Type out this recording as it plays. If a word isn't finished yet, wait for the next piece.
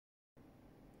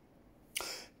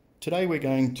Today we're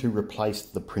going to replace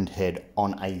the print head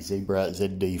on a Zebra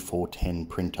ZD410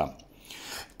 printer.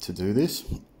 To do this,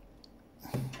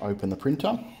 open the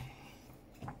printer,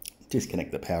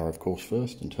 disconnect the power of course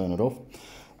first and turn it off,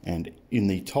 and in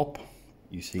the top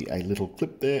you see a little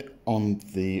clip there on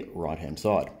the right hand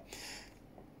side.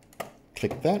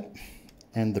 Click that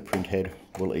and the print head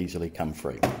will easily come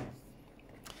free.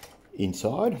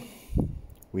 Inside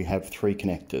we have three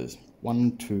connectors,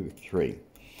 1, 2, 3.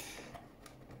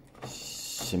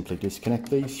 Simply disconnect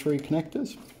these three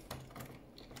connectors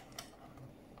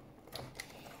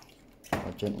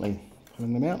by gently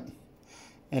pulling them out,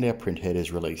 and our print head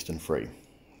is released and free.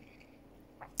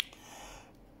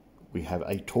 We have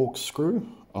a torx screw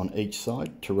on each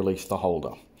side to release the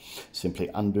holder. Simply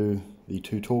undo the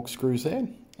two torx screws there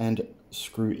and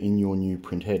screw in your new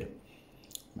print head,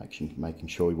 making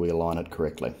sure we align it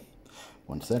correctly.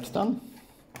 Once that's done,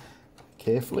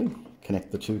 carefully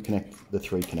connect the three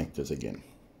connectors again,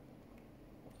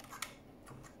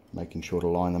 making sure to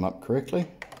line them up correctly,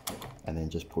 and then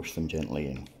just push them gently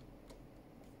in.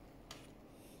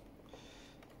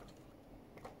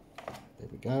 There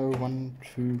we go, 1,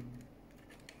 2,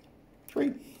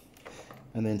 3,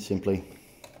 and then simply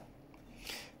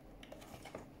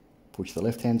push the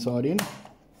left hand side in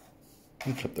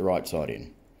and flip the right side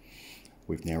in.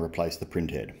 We've now replaced the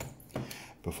print head.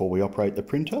 Before we operate the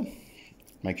printer,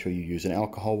 make sure you use an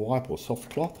alcohol wipe or soft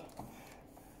cloth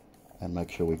and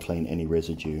make sure we clean any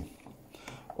residue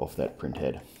off that print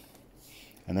head.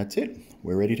 And that's it,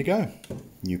 we're ready to go.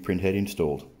 New print head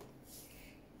installed.